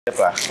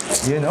Pa.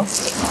 Yun, no?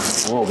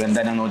 Oo,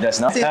 ganda ng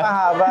noodles, no? Kasi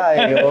mahaba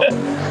eh. Oh.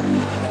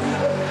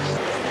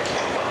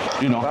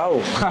 Yun, no?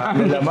 Wow,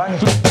 ang laman.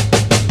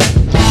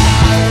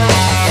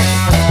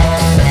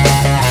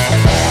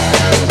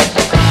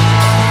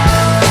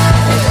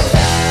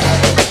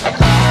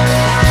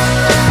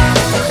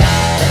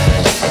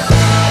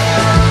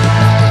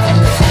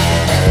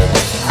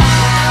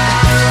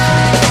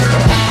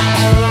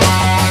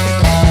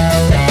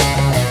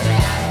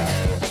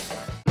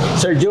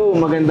 Sir Joe,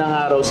 magandang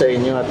araw sa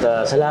inyo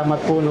at salamat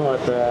po, no,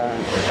 at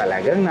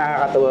talagang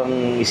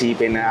nakakatawang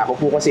isipin na ako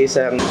po kasi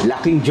isang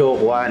laking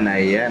Jokwan,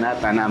 ayan, at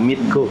na-meet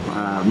ko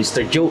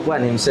Mr.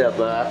 Jokwan himself.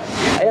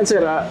 Ayan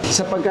sir,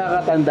 sa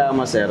pagkakatanda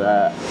mo sir,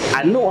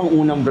 ano ang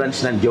unang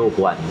branch ng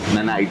Jokwan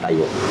na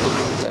naitayo?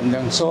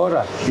 Tandang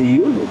Sora.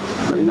 Yun,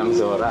 Tandang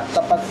Sora.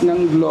 Tapat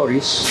ng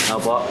Glories.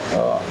 Opo.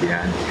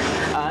 Yan.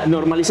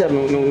 Normally sir,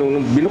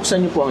 nung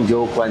binuksan niyo po ang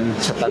Jokwan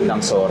sa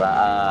Tandang Sora,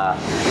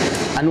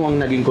 ano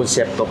ang naging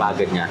konsepto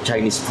kagad niya?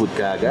 Chinese food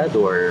kagad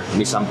or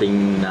may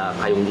something na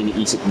kayong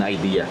iniisip na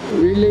idea?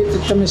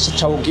 Related kami sa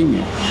Chowking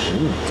eh.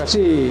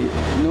 Kasi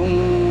nung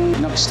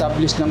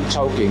nag-establish ng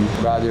Chowking,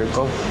 brother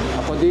ko,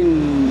 ako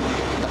din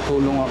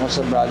natulong ako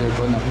sa brother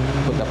ko na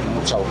put up ng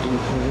Chowking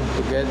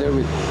together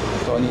with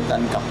Tony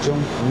Tan Kakjong,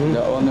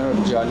 the owner of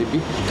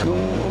Jollibee.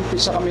 Nung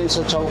umpisa kami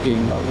sa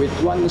Chowking with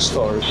one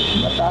store,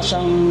 mataas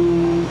ang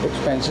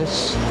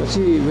expenses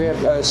kasi we have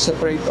a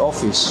separate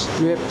office.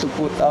 We have to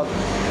put out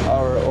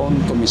our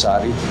own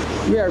commissary.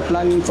 We are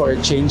planning for a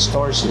chain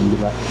stores, di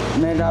ba?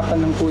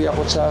 Nahirapan ng kuya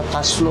ko sa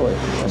cash flow eh.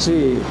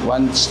 Kasi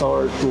one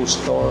store, two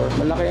store,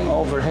 malaki ang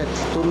overhead.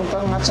 Tulong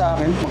ka nga sa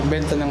akin,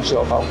 magbenta ng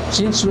siopaw.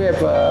 Since we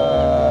have a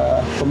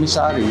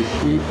commissary,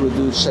 he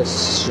produces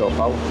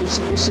siopaw.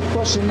 Isip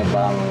ko, sino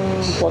bang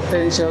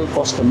potential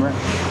customer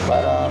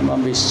para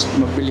mabilis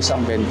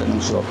ang benta ng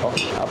siopaw?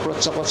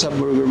 Approach ako sa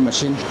burger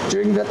machine.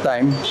 During that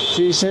time,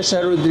 si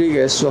Cesar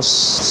Rodriguez was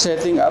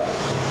setting up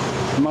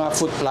mga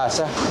food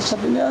plaza.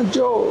 Sabi niya,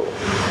 Joe,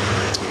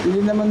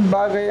 hindi naman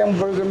bagay ang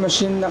burger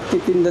machine na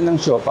titinda ng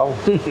siopaw.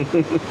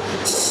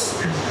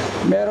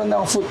 Meron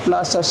ng food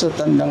plaza sa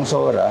Tandang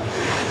Sora.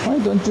 Why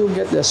don't you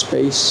get the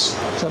space?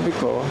 Sabi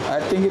ko,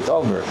 I think it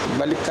over.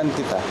 Balikan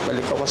kita.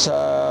 Balik ako sa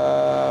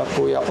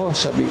kuya ko.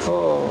 Sabi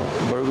ko,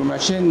 burger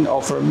machine,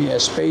 offer me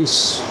a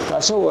space.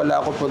 Kaso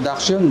wala ako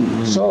production.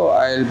 So,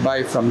 I'll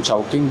buy from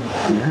Chowking.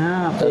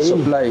 The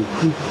supply.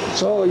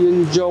 So,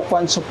 yung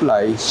Jokwan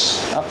supplies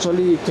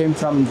actually came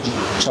from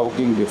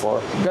Chowking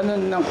before.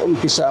 Ganun nang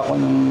umpisa ako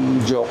ng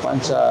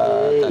Jokwan sa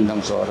Tandang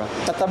Sora.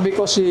 Katabi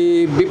ko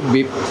si Bip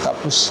Bip,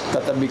 tapos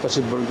katabi ko si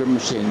Burger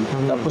Machine,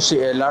 tapos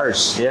si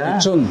LR's.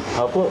 Kitsun.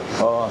 Opo.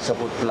 Sa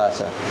Food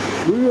Plaza.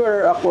 We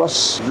were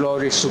across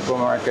Glory's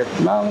Supermarket.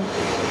 Mga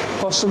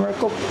customer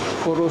ko,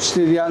 puro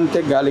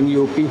estudyante galing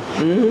UP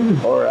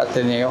or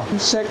Ateneo.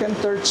 Second,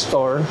 third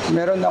store,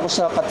 meron ako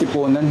sa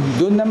Katipunan.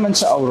 Doon naman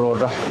sa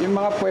Aurora. Yung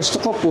mga pwesto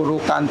ko, puro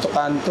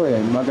kanto-kanto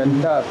eh.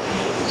 Maganda.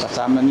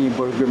 Kasama ni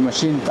Burger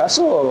Machine.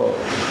 Kaso,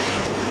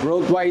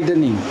 road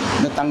widening,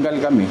 natanggal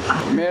kami.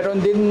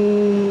 Meron din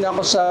ako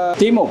sa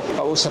Timog,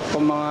 kausap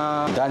ko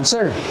mga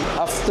dancer.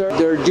 After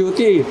their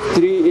duty,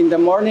 3 in the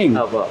morning,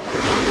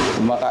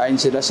 kumakain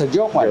sila sa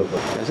Jokwan.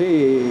 Kasi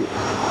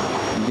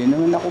hindi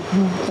naman ako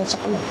pumunta sa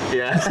club.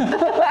 Yeah.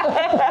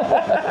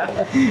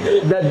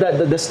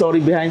 the story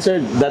behind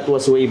sir, that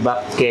was way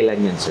back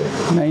kailan yan sir?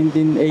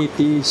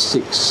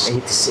 1986.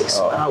 86.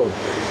 Wow.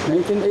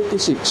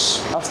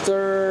 1986.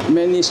 After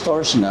many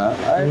stores na,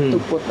 I have to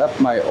put up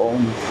my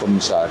own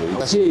commissary.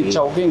 Kasi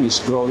Chowking is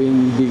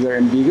growing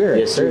bigger and bigger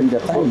during the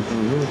time.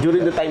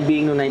 During the time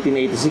being no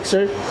 1986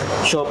 sir,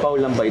 siopaw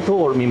lang ba ito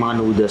or may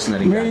mga noodles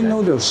na rin? May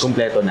noodles.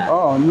 Kompleto na?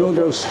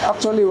 Noodles.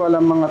 Actually,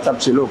 walang mga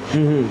tapsilog.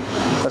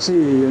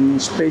 Kasi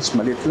yung space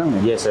malit lang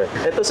eh. Yes sir.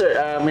 Ito sir,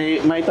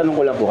 may tanong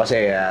ko lang po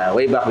kasi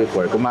way back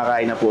before,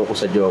 kumakain na po ako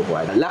sa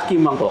Jokwan. Lucky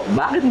Mangkok.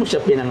 Bakit mo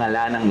siya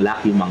pinangalan ng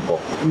Lucky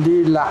Mangkok?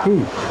 Hindi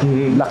lucky.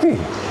 Lucky.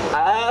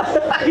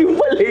 Yung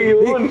pala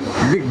yun.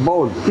 Big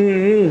bowl.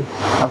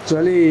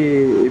 Actually,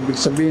 ibig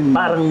sabihin...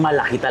 Parang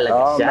malaki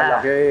talaga siya.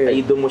 Malaki. Ay,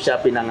 doon mo siya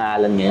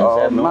pinangalan ngayon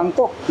sir, no?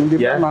 Mangkok. Hindi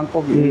pa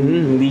mangkok.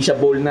 Hindi siya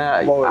bowl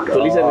na...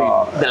 Actually sir,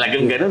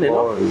 talagang ganun eh,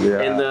 no?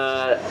 And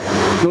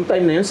nung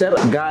time na yun sir,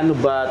 gaano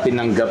ba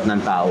tinanggap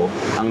ng tao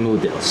ang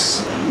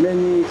noodles?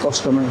 Many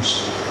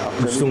customers.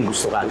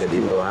 Gustong-gusto ka agad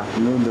dito, ha?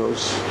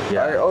 Noodles.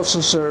 I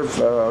also serve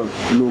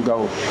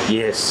lugaw.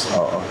 Yes.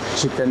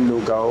 Chicken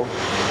lugaw.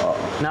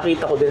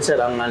 Nakita ko din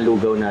sir, ang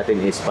lugaw natin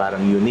is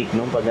parang unique,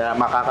 no? Pag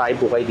makakain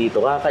po kayo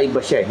dito,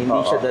 kakaiba siya. Hindi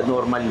siya the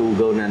normal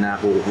lugaw na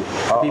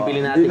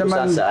bibili natin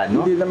kung saan,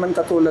 no? Hindi naman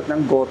katulad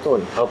ng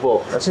goton.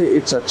 Opo. Kasi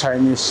it's a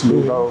Chinese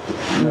lugaw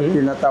na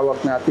tinatawag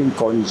natin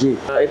congee.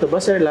 Ito ba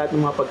sir, lahat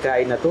ng mga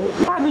pagkain na to,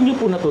 paano nyo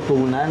po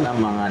natutunan ang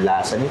mga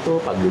lasa nito,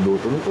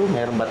 pagluluto nito?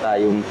 Meron ba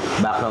tayong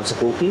background sa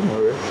cooking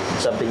or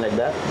something like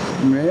that?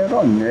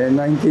 Meron.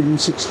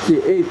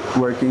 1968,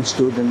 working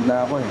student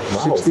na ako eh.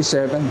 Wow.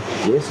 67.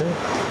 Yes sir.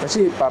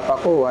 Kasi papa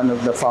ko, one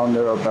of the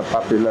founder of a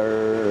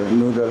popular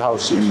noodle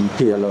house in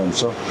T.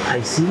 Alonso.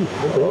 I see.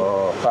 Okay.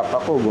 Papa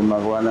ko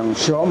gumagawa ng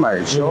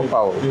siomai,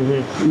 siopaw.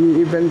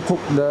 He even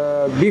cook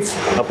the beef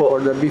or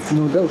the beef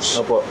noodles.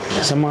 Opo.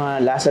 Sa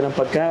mga lasa ng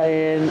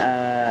pagkain,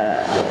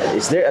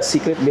 is there a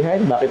secret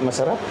behind bakit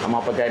masarap ang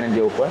mga pagkain ng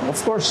Joe Kwan? Of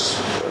course,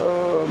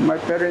 my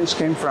parents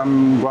came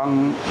from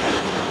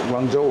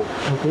Guangzhou,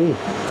 Okay.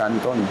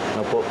 Canton.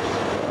 Opo.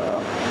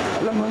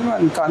 Alam mo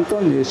naman,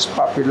 Canton is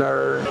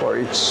popular for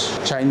its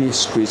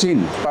Chinese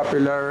cuisine.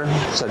 Popular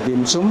sa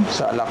dim sum,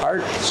 sa a la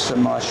carte, sa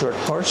mga short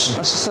course.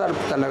 Masasarap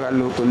talaga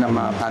luto ng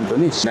mga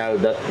Cantonese. Now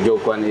that Joe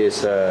Kwan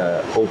is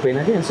open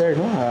again, sir,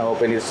 no?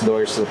 Open its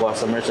doors to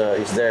customers.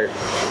 Is there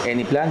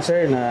any plan,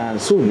 sir, na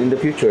soon in the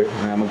future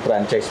na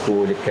mag-franchise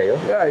po ulit kayo?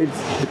 Yeah, it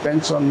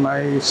depends on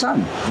my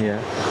son.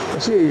 Yeah.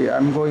 Kasi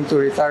I'm going to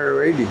retire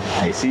already.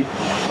 I see.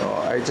 So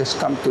I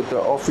just come to the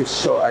office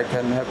so I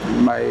can have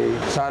my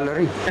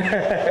salary.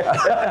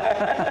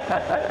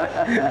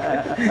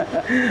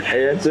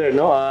 Ayan, sir,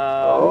 no?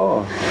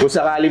 Kung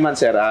sakali man,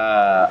 sir,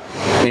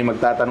 may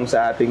magtatanong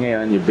sa atin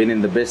ngayon, you've been in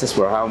the business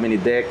for how many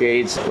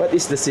decades? What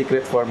is the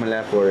secret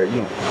formula for,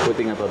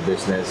 putting up a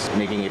business,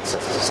 making it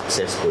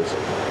successful, sir?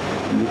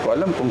 Hindi ko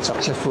alam kung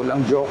successful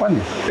ang Jokan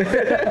eh.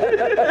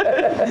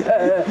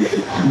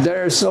 There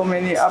are so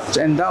many ups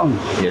and downs.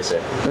 Yes, sir.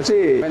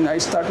 Kasi when I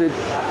started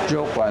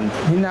Jokan,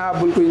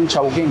 hinahabol ko yung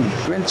Chowking.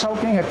 When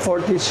Chowking had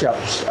 40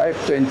 shops, I have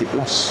 20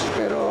 plus.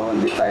 Pero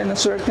hindi tayo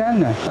na-swerte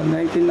yan. In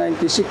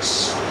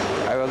 1996,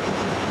 I was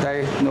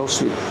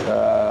diagnosed with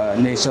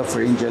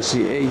nasopharyngeal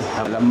CA.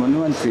 Alam mo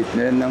naman,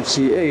 treatment ng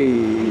CA,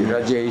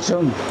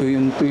 radiation.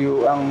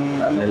 Tuyong-tuyo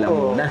ang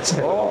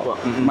ko.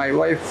 My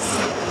wife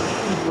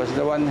was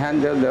the one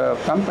handled the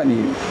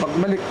company.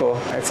 Pagbalik ko,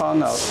 I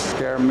found out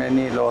there are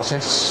many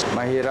losses.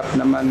 Mahirap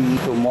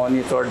naman to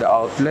monitor the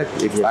outlet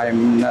if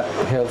I'm not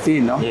healthy,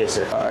 no? Yes,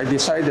 sir. I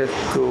decided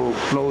to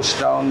close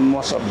down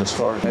most of the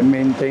stores. I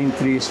maintained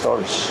 3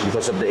 stores.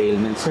 Because of the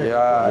ailments, sir?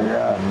 Yeah.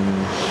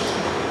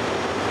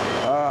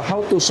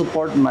 How to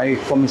support my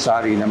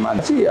commissary naman.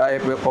 Kasi I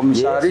have a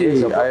commissary,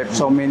 Yes, I have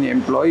so many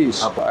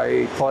employees.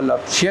 I call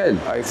up Shell,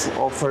 I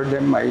offer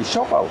them my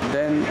siopaw.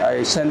 Then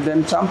I send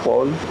them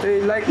sample,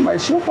 they like my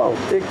siopaw.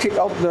 They kick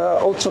out the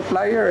old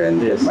supplier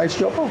and get my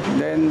siopaw.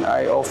 Then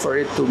I offer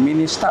it to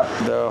mini-stop.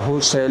 The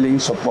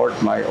wholesaling support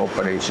my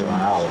operation.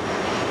 Wow.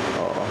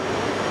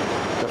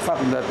 The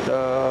fact that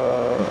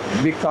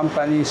big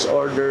companies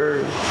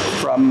order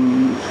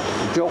from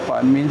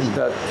Jokan means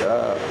that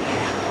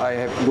I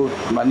have good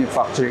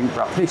manufacturing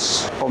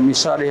practice.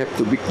 Commissary have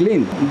to be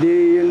clean.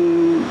 Hindi yun,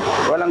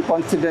 walang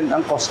confident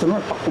ang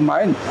customer. Pag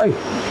kumain, ay,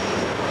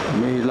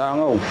 may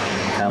langaw,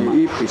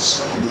 may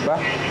ipis, di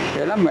ba?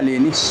 Kailan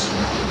malinis.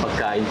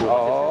 Pagkain po.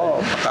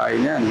 Oo,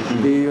 pagkain yan.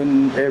 Hindi yun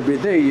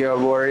everyday, you're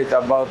worried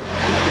about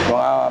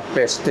mga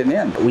peste na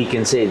yan. We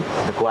can say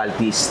the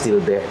quality is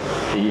still there.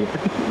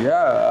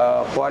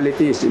 Yeah,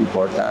 quality is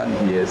important.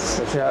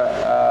 Yes. Kasi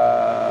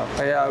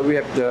kaya we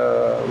have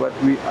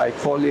I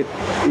call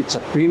it's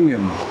a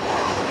premium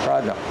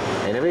product.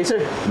 Anyway,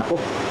 sir, naku.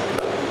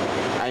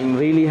 I'm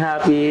really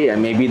happy,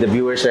 and maybe the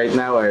viewers right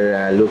now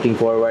are looking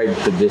forward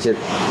to visit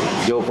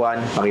Joe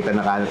Kwan. Pakita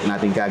na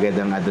natin kagad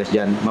ang address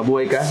dyan.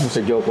 Mabuhay ka,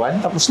 Mr. Joe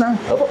Kwan. Tapos na.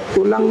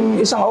 Kulang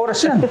isang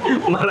oras yan.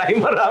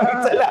 Maraming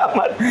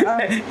salamat.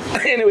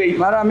 Anyway.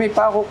 Marami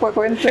pa ako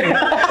kwento.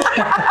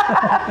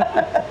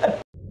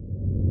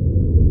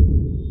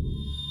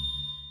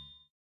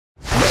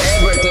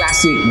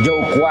 Classic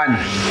Joe Kwan.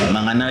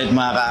 Mga night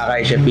mga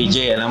kakay Chef PJ,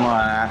 alam mo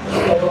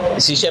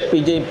si Chef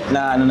PJ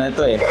na ano na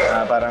ito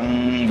parang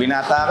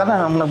binata ka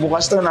na nung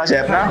nagbukas to na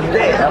Chef na?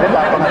 Hindi, ako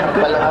papanganak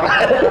pa lang.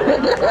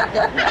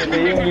 Hindi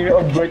yung year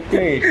of birth ko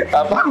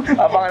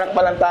papanganak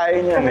pa lang tayo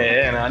niyan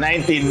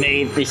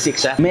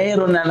 1986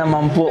 Meron na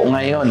naman po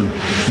ngayon,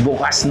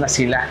 bukas na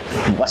sila.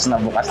 Bukas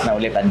na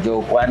ulit ang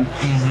Joe Kwan.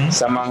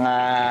 Sa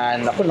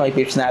mga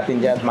pips natin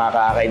dyan, mga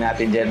kakay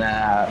natin dyan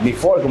na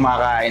before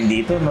kumakain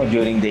dito,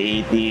 during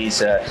the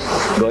 80s,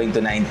 going to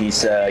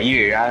 90s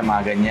year,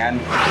 mga ganyan.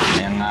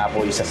 Yan nga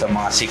po isa sa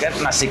mga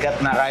sikat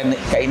na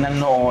kainan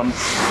noon.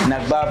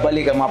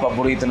 Nagbabalik ang mga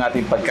paborito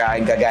natin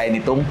pagkain kagaya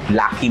nitong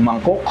Lucky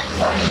Mangkok.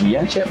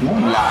 Yan, Chef, no?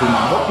 Lucky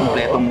Mangkok,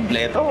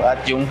 kompleto.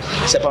 At yung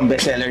isa pang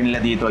bestseller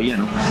nila dito,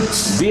 yan,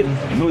 beef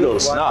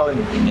noodles, no?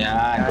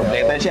 Yan,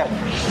 kompleto, Chef.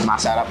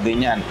 Masarap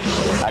din yan.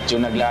 At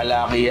yung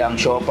naglalaki ang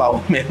siopaw,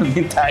 meron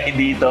din tayo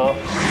dito.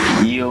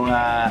 Yung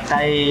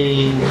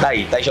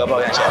Thai siopaw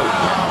yan, Chef.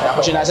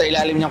 Tapos yung nasa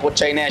ilalim niyang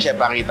kutsay na yan, Chef,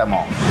 pakita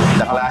mo.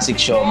 The classic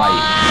siomai.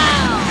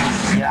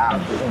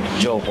 Yan,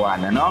 Joe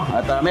Kwan, ano?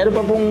 At meron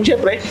pa pong,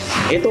 syempre,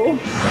 ito,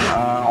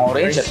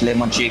 orange at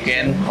lemon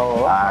chicken.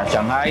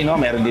 Shanghai, no?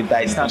 Meron din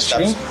tayo stuffs.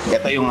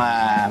 Ito yung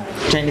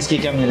Chinese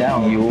kikiam nila.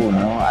 Yun,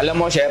 no? Alam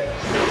mo, Chef,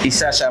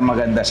 isa sa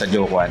maganda sa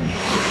Joe Kwan.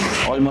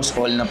 almost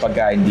all ng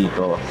pagkain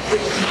dito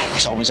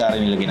sa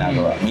komisari nila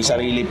ginagawa. May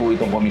sarili po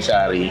itong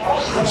komisari.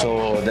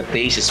 So, the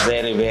taste is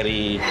very,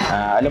 very,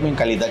 alam mo yung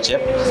kalidad,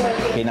 chef?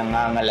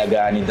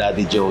 Pinangangalagaan ni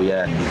Daddy Joe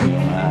yan.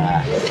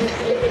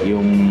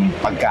 Yung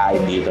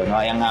pagkain dito. No?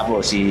 Ayan nga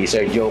po, si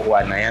Sir Joe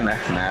Kwan na yan,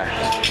 na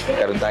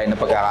karoon tayo na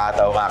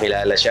pagkakataon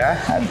kakilala siya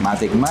at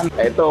matikman.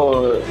 Ito,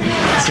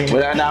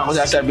 wala na ako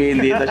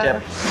sasabihin dito,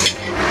 chef.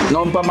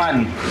 Noon pa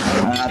man,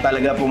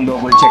 talaga pong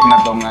double check na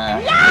tong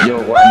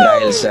Joe Kwan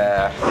dahil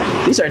sa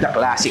these are the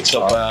classics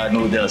of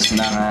noodles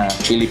ng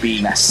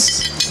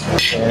Pilipinas.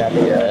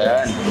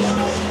 Ayan.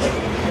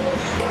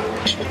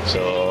 So,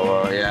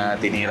 yan,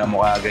 tinira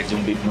mo kaagad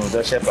yung beef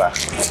noodles, chef,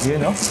 Yun,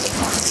 no?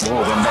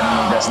 Oo, ganda ng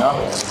noodles, no?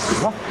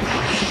 Diba?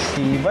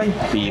 Tibay.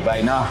 Tibay,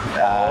 no?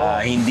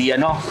 Hindi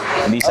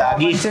hindi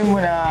sagi. Pansin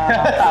mo na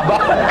taba.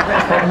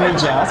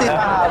 Medyo. Kasi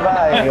mahaba,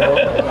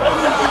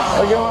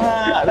 Huwag yung mga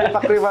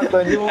ripak-ripak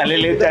to.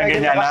 Aliliit yan,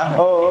 ganyan, ha?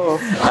 Oo.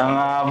 Ang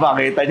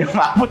bakita nyo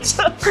mabot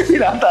sa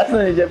tinataas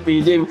na ni Chef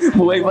PJ.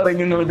 Buhay pa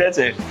rin yung noodles,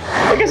 eh.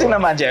 Kasi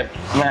naman, Chef,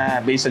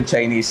 based on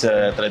Chinese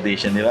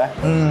tradition, di ba?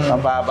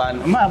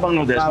 Mahabang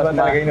noodles. Mahabang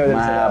talaga yung noodles.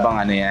 Mahabang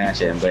ano yan,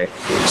 syempre.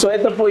 So,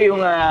 ito po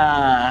yung,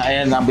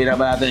 ayan, ang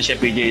binaba natin ni Chef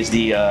PJ is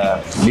the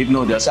beef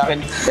noodles. Sa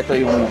akin, ito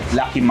yung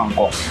Lucky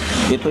Mangkok.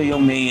 Ito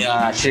yung may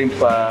shrimp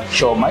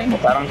siomai,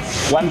 parang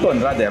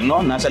wonton rather,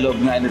 no? Nasa loob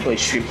nga nito is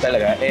shrimp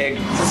talaga,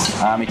 egg,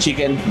 may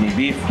chicken, may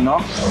beef, no?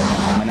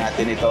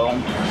 Natin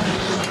itong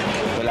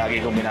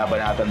lagi kong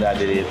binabanatan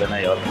dati dito na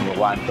yun, yung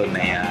wonton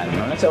na yan.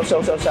 No?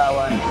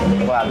 Nagsaw-saw-sawan.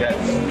 Agad.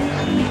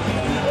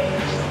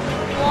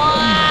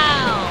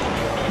 Wow!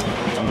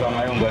 Hanggang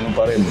ngayon, ganun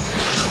pa rin.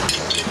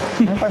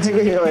 Napansin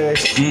ko yun,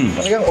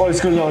 talagang old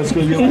school na old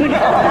school yung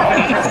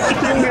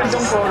yung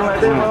ganitong format,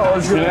 yung mga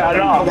old school na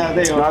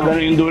dati. Mga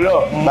ganun yung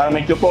dulo, para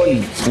may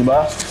chupon.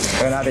 Diba?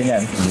 Kaya natin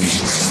yan.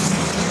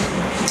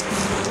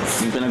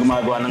 Yung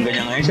pinagumagawa ng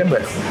ganyan ngayon,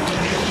 siyempre.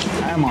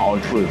 Ay, mga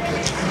old school.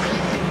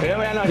 Kaya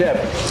may ano, Chef?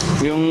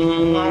 Yung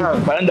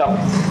palandok.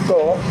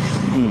 Ito,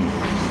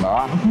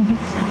 Baka?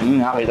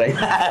 Nakakita yun.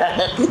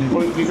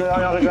 hindi ko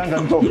lang nakikita ng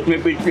ganito. May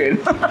picture.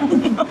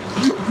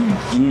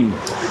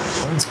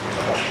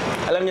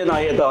 Alam niyo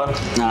na ito,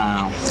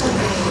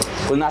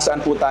 kung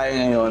nasaan po tayo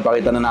ngayon,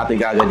 pakita na natin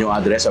kaagad yung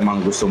address sa mga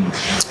gustong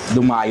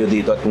dumayo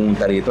dito at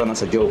pumunta rito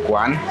sa Joe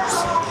Kwan.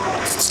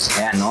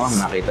 Ayan, no?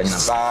 Nakita niyo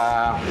na pa.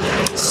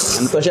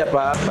 Ano to, Chef,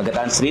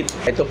 Pagatan Street.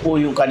 Ito po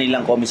yung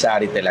kanilang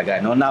commissary talaga,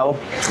 no? Now,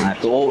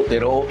 to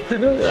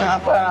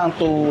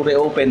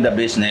reopen the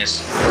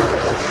business,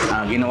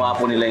 ginawa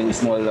po nila yung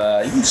small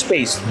yung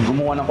space.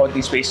 Gumawa ng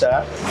konting space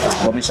sa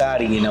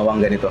commissary, ginawang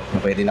ganito.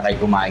 Pwede na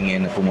kayo kumain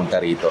ngayon na pumunta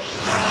rito.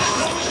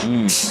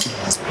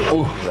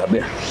 Oh,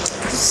 grabe.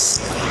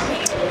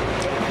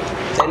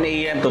 10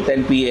 a.m. to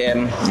 10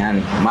 p.m.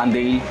 Yan,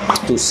 Monday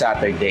to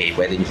Saturday.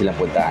 Pwede nyo silang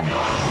puntaan.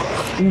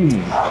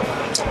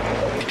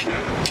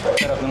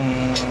 Sarap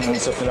ng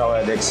soup nila,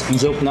 KUYA DEX.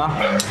 Yung soup, no?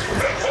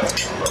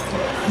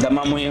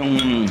 Dama mo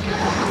yung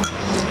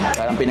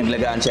parang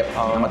pinaglagaan, Chef,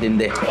 na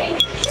matindi.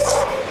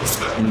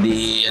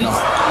 Hindi,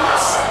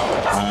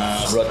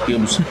 broth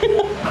cubes.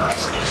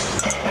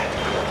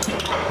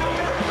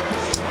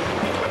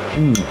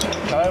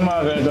 Saka yung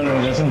mga ganito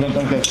noodles, yung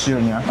ganitong texture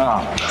niya.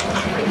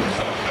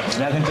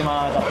 Natin ito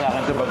mga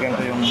taplakan ito pag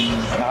ganito yung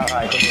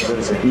nakakain ko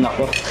noodles.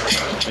 Nako.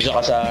 Isa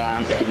ka sa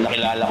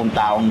nakilala kong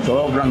taong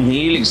sobrang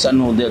hilig sa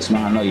noodles,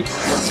 mga noy.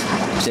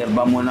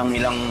 Serba mo ng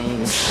ilang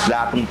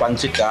platong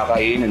pansit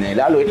kakainin, eh.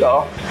 Lalo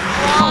ito,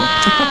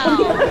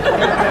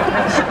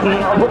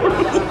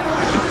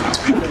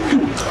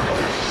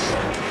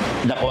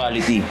 The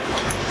quality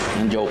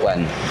ng Joe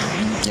Kwan.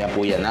 Yan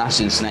po yan,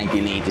 since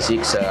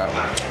 1986.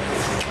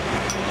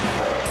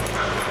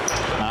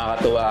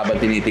 Nakakatuwa habang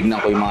tinitignan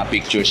ko yung mga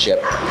picture,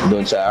 Chef,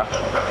 doon sa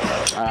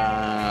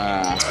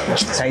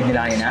Side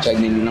nila kayo na?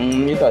 side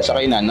ng ito, sa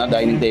kainan, no?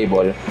 Dining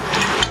table.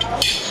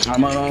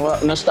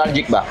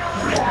 Nostalgic ba?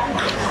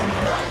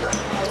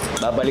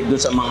 Babalik doon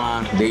sa mga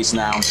days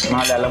na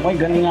maalala mo,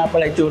 ganun nga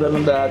pala itsura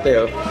nung dati,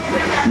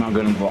 mga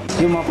ganun po.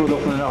 Yung mga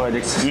produkto nila, KUYA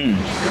DEX,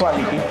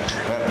 quality.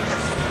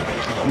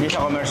 Hindi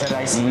siya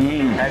commercialized.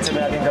 Kahit sabi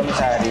natin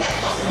komisari.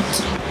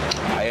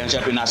 Ayan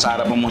siya,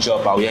 pinasarap mo mong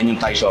siopaw. Yan yung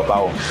Thai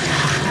siopaw.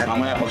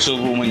 Mamaya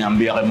pagsubo mo niya,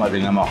 biyakin mo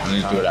din mo. Ano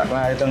yung itsura?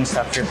 Mga itong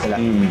stuffed shrimp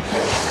nila.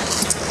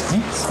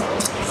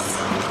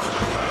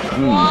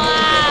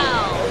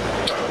 Wow!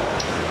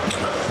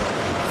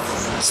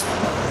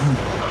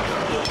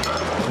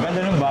 Ganda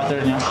ng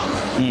butter niya.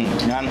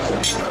 Yan.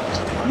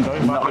 Ang dami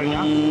butter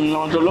niya.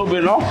 Naman sa loob,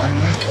 no?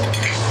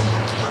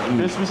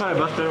 Crispy sa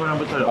butter mo ng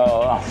butter.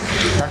 Oo.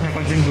 Tapos may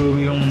konting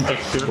gooey yung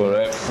texture.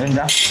 Correct.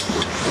 Ganda.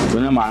 Ito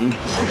naman,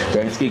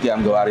 French cake,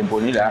 ang gawa rin po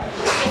nila.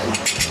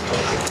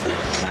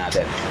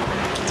 Natin.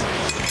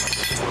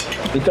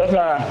 Ito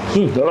sa,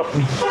 sarap.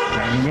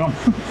 Ayun yung.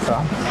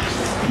 Sarap.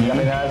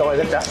 Laki na ito,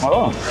 KUYA DEX,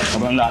 Oo,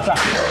 sobrang lasa.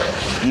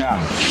 Yan.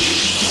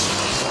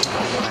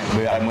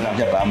 Biyakin mo lang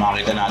siya para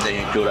makita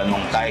natin yung itsura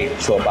ng Thai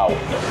siopaw.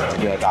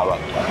 Yung tawag.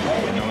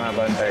 Ano nga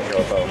ba ang tayo ito?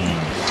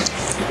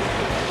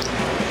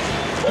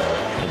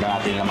 Ito natin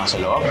natin naman sa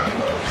loob.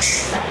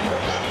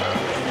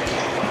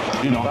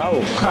 Yun o.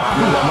 Wow.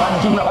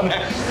 Yung laman.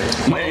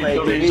 May May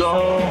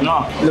chorizo.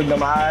 No? Itlog na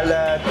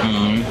maalat.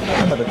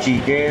 Ano,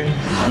 chicken.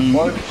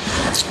 Pork.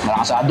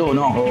 Malakasado,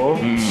 no? Oo.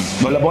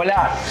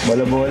 Bola-bola.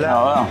 Bola-bola.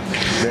 Oo.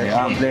 Very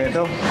Ayan.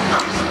 kompleto.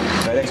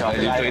 Balik, sa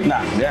Dito it na.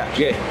 Yeah.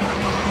 Okay.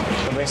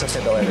 Ito ba yung sauce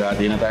nito?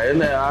 Gati na tayo.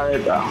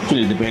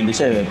 Actually, depende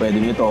sa'yo.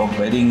 Pwedeng ito.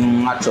 Pwedeng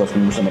yung hot sauce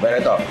kung gusto mo. Pero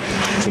ito,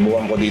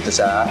 subukan ko dito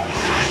sa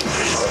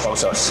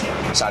tomato sauce.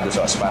 Asado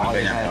sauce. Parang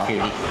ganyan. Okay.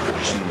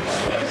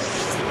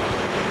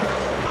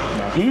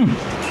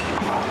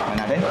 Ano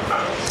natin?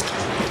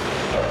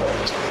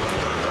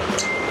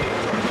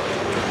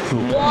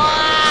 Wow!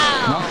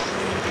 No?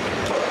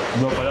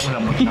 Iba pa lang,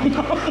 lambot lang.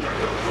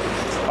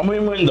 Amoy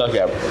mo yun daw,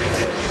 chef.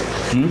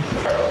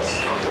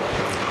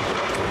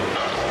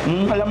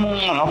 Alam mo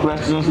ano,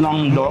 freshness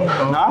ng dog,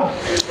 na?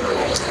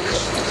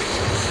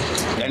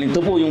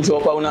 Ganito po yung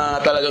siopaw na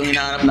talagang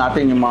hinahanap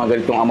natin, yung mga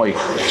ganitong amoy.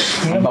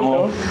 Ang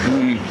bango.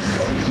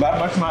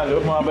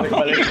 Marshmallow, mga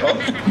balik-balik. Oh.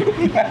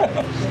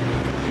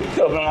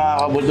 Sobrang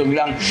nakakabusog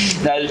lang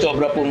dahil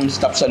sobra pong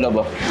stuff sa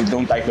loob.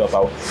 Itong Thai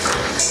siopaw.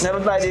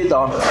 Meron tayo dito.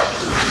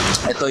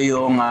 Ito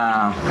yung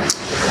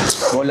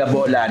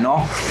bola-bola,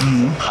 no?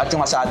 At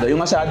yung asado.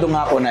 Yung asado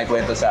nga ako na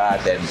ikwento sa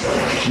atin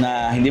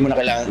na hindi mo na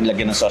kailangan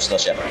lagyan ng sauce to,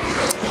 chef.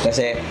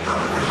 Kasi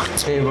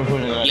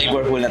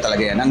flavorful na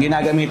talaga yan. Ang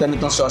ginagamitan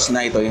nitong sauce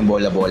na ito yung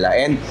bola-bola.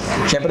 And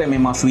syempre may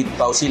mga sweet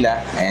paw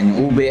sila. Ayan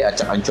yung ube at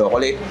saka yung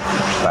chocolate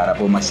para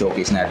po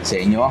ma-showcase natin sa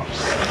inyo.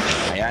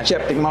 Ayan,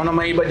 chef, tingnan mo na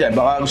may iba dyan.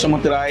 Baka gusto mo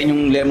tirahin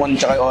yung lemon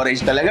at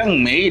orange. Talagang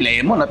may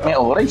lemon at may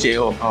orange eh.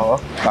 Oh. Oo.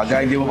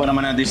 Pagka hindi mo pa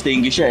naman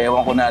na-distinguish siya,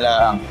 ewan ko na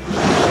lang.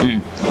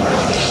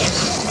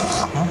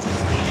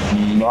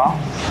 Diba?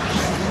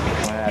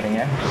 Wala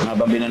rin yan.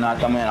 Habang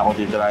binanata mo yan, ako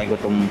titirahin ko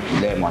itong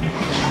lemon.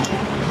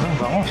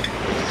 Bango.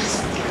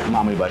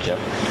 Umamoy ba, chef?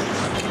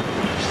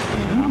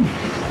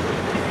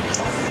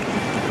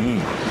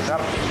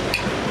 Sarap.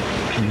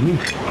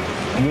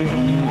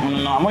 Ano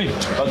na amoy?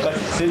 Pagka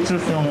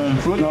citrus yung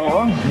fruit.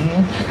 Oo.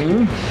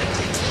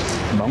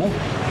 Bango.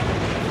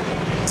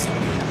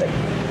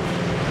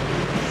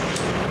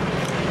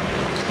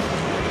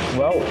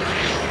 Wow.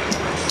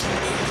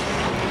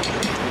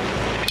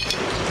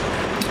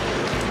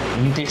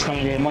 Yung taste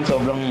ng lemon,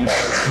 sobrang...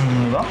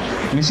 Diba?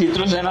 Yung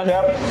citrus na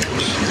chef.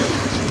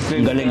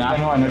 Galing ha.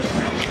 Ano?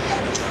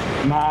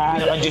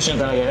 Pinaka-juice niya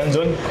talaga yan,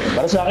 Zon.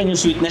 Para sa akin yung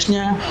sweetness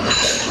niya,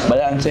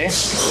 balance.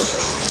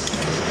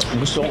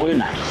 Gusto ko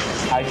yun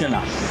Ayos yun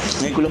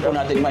Ngayon ko lang po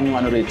natin man yung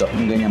ano rito,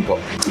 yung ganyan po.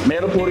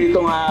 Meron po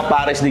rito nga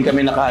pares din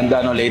kami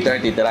nakahanda, no? Later,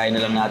 titirahin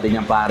na lang natin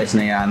yung pares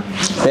na yan.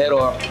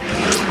 Pero,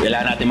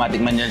 kailangan natin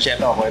matikman yan,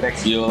 chef.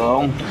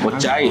 Yung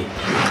kutsay.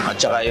 At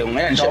saka yung,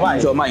 ayan, chef,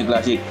 yung siomai, yung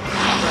classic.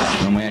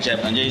 Yung mga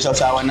chef, nandiyan yung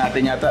sausawan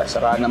natin yata. Sa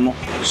kanan mo.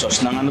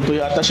 Sauce ng ano to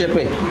yata, chef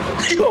eh.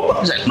 Ikaw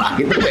pa, saan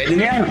makita? Pwede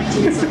na yan.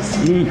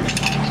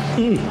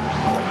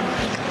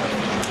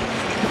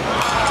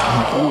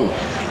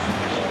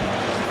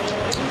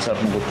 Sarap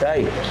ng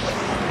kutsay.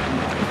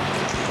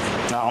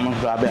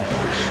 Nakakamagsabi.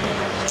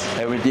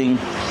 Everything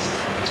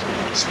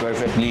is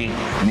perfectly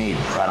made.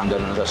 Parang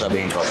gano'n na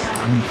sasabihin ko.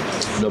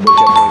 Double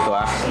check po ito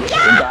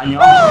Puntahan nyo.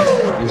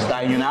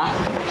 Visitahin nyo na.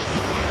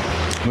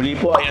 Muli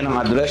po, ayan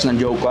ang address ng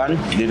Jokan.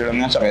 Dito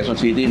lang yan sa Quezon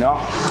City, no?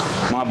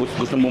 Mga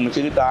gusto mong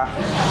magsilita,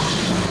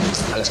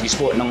 alas 10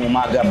 po ng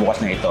umaga,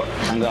 bukas na ito.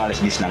 Hanggang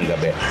alas 10 ng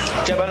gabi.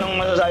 Chef, anong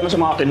masasabi mo sa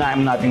mga kinain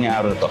natin ngayong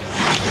araw to?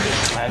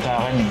 Kahit sa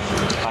akin,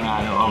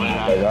 panalo, okay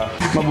na. Kaya,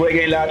 mabuhay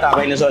kayo lahat.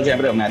 Ako na Sol.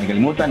 Siyempre, huwag natin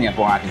kalimutan. Yan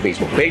po ang ating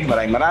Facebook page.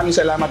 Maraming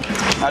salamat.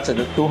 At sa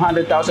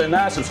 200,000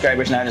 na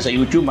subscribers natin sa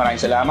YouTube,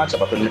 maraming salamat sa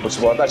patuloy na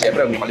pagsuporta.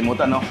 Siyempre, huwag niyo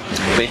kalimutan, no?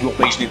 Facebook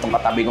page nitong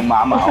katabi kong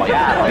mama. O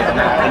yan, pakita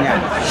na natin yan.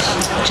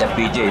 Chef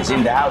PJ is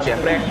in the house,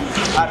 siyempre.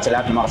 At sa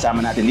lahat ng mga kasama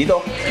natin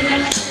dito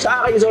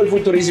sa aking Soul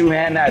Food Tourism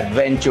and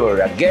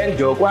Adventure. Again,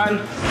 Joke 1,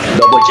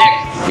 double check.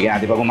 Bigyan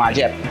natin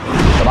pag-umajet.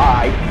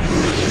 Bye-bye!